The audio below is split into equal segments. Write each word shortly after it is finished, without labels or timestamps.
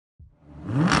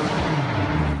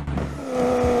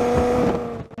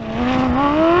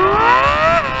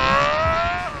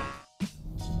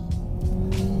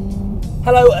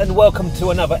Hello and welcome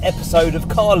to another episode of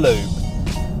Car Lube.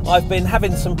 I've been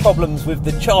having some problems with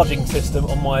the charging system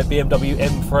on my BMW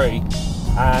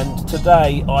M3 and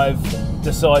today I've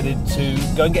decided to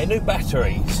go and get a new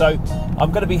battery. So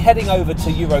I'm going to be heading over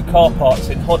to Euro Car Parts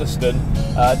in Hoddesdon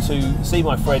to see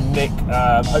my friend Nick.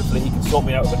 Hopefully he can sort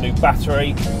me out with a new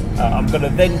battery. I'm going to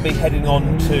then be heading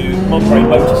on to Mumbre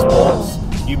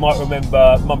Motorsports. You might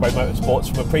remember Mumbre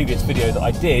Motorsports from a previous video that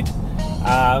I did.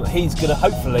 He's going to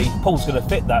hopefully, Paul's going to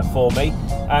fit that for me,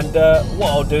 and what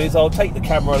I'll do is I'll take the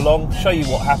camera along, show you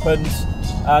what happens,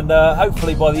 and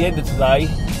hopefully by the end of today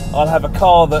I'll have a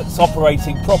car that's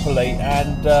operating properly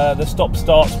and the stop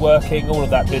start's working, all of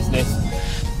that business.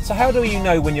 So how do you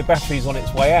know when your battery's on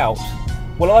its way out?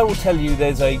 Well, I will tell you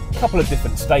there's a couple of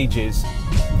different stages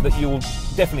that you'll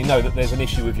definitely know that there's an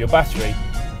issue with your battery.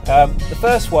 The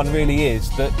first one really is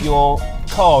that your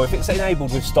car, if it's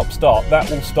enabled with stop start, that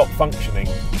will stop functioning.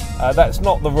 That's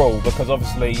not the rule, because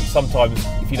obviously sometimes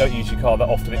if you don't use your car that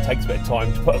often it takes a bit of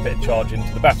time to put a bit of charge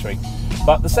into the battery.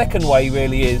 But the second way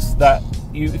really is that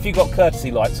if you've got courtesy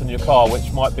lights on your car,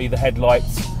 which might be the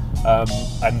headlights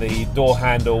and the door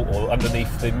handle or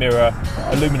underneath the mirror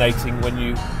illuminating when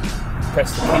you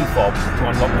press the key fob to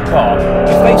unlock the car,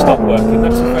 if they stop working,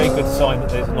 that's a very good sign that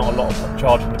there's not a lot of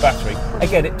charge in the battery.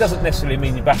 Again, it doesn't necessarily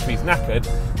mean your battery's knackered,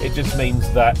 it just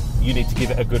means that you need to give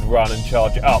it a good run and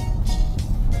charge it up.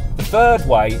 The third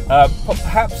way,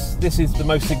 perhaps this is the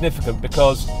most significant,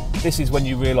 because this is when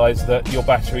you realise that your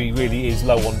battery really is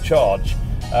low on charge.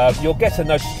 You'll get a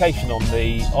notification on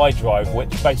the iDrive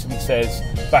which basically says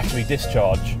battery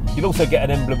discharge. You'll also get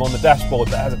an emblem on the dashboard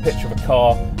that has a picture of a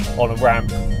car on a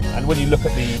ramp, and when you look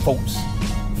at the faults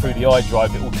through the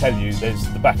iDrive it will tell you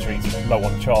the battery's low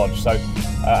on charge. So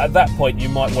at that point you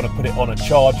might want to put it on a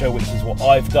charger, which is what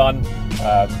I've done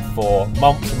for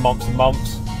months and months and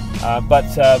months.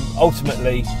 But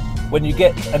ultimately when you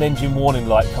get an engine warning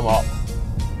light come up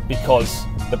because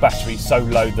the battery's so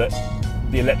low that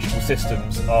the electrical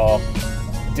systems are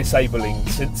disabling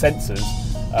sensors,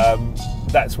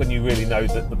 that's when you really know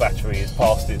that the battery is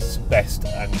past its best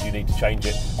and you need to change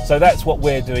it. So that's what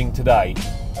we're doing today.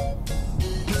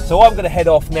 So I'm going to head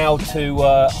off now to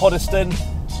Hoddesdon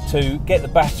to get the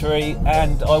battery,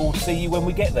 and I will see you when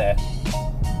we get there.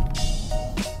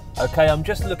 Okay, I'm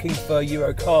just looking for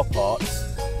Euro Car Parts.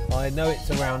 I know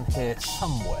it's around here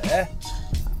somewhere.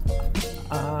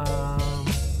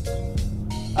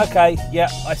 Okay, yeah,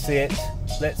 I see it.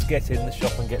 Let's get in the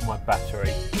shop and get my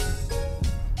battery.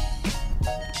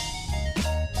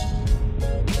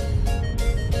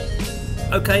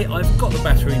 Okay, I've got the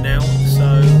battery now, so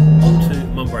on to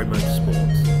Mumbre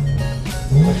Motorsports.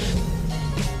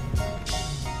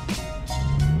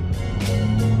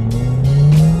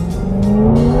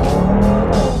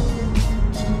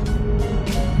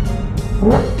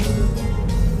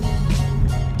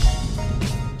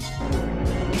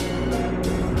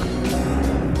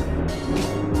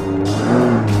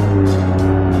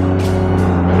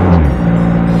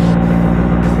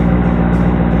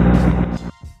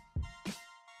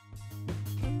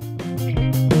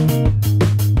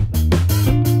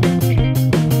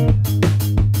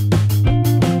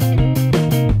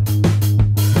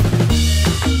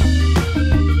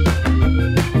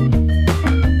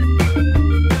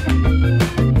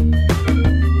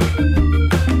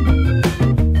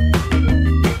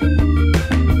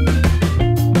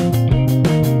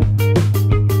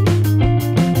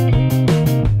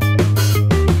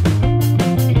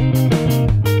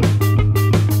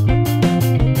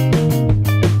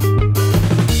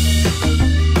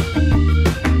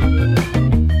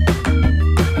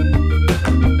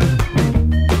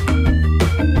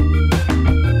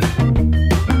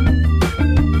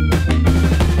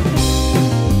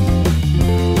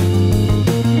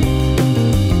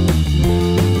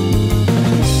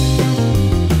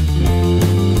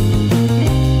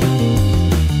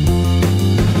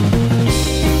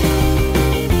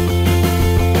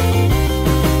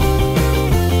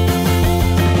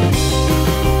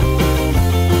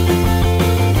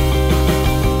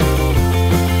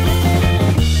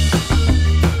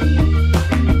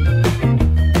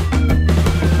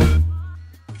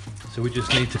 So we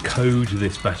just need to code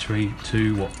this battery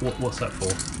to what's that for?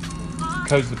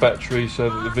 Codes the battery so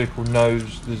that the vehicle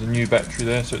knows there's a new battery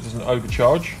there, so it doesn't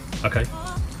overcharge. Okay.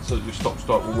 So that your stop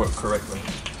start will work correctly.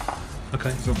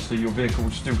 Okay. So obviously your vehicle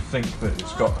will still think that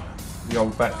it's got the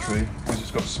old battery because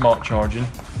it's got smart charging.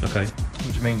 Okay.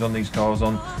 Which means on these cars,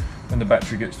 when the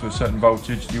battery gets to a certain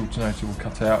voltage, the alternator will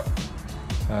cuts out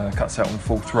on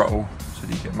full throttle, so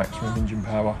that you get maximum engine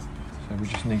power. So we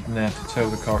just need now to tell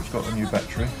the car it's got a new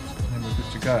battery, and then we're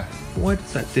good to go. Why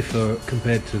does that differ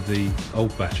compared to the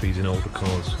old batteries in older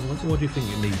cars? Why do you think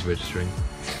it needs registering?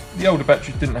 The older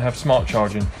batteries didn't have smart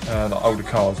charging. Like older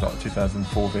cars, like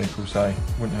 2004 vehicles, say,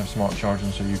 wouldn't have smart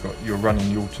charging, so you're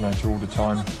running the alternator all the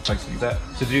time, basically that.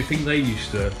 So do you think they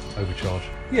used to overcharge?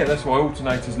 Yeah, that's why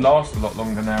alternators last a lot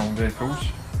longer now on vehicles,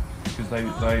 because they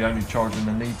only charge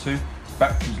when they need to.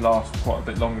 Batteries last quite a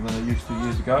bit longer than they used to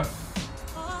years ago.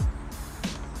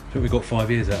 So we got 5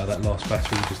 years out of that last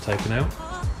battery we just taken out.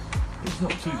 It's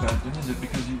not too bad then, is it?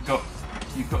 Because you've got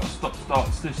a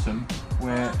stop-start system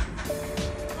where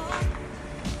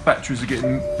batteries are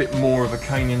getting a bit more of a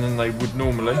caning than they would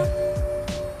normally.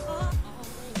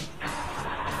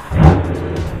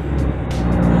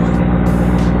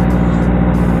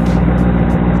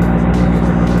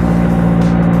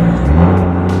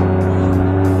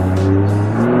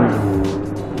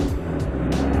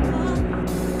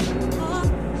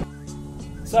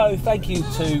 So thank you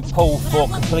to Paul for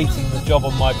completing the job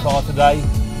on my car today.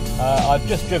 I've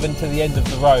just driven to the end of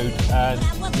the road and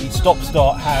the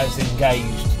stop-start has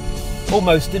engaged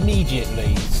almost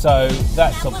immediately, so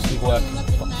that's obviously working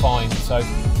fine, so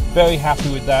very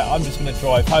happy with that. I'm just going to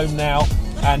drive home now,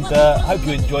 and hope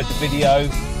you enjoyed the video.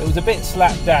 It was a bit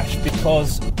slapdash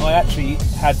because I actually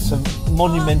had some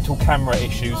monumental camera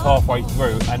issues halfway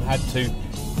through and had to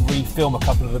refilm a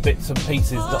couple of the bits and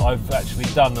pieces that I've actually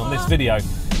done on this video,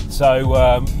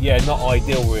 so yeah, not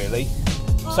ideal really.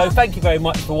 So thank you very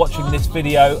much for watching this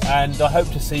video, and I hope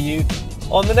to see you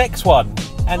on the next one.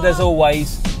 And as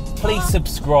always, please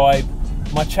subscribe.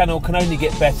 My channel can only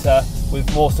get better with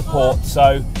more support,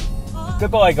 so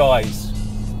goodbye guys.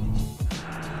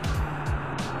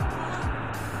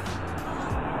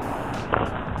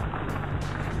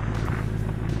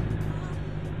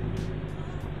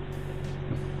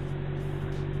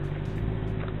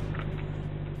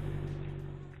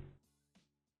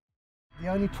 The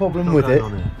only problem with it,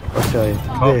 I'll show you.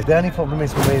 The only problem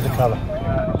is with me the colour.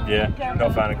 Yeah,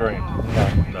 not a fan of green.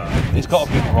 No. It's got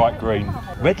to be the right green.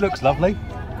 Red looks lovely.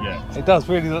 Yeah. It does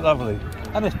really look lovely.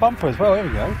 And this bumper as well, here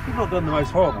we go. You've not done the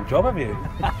most horrible job, have you?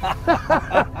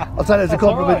 I'll take it as a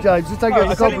compliment, James. Just take it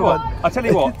as a compliment. I tell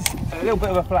you what, a little bit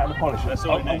of a flat in the polish.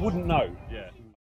 I wouldn't know.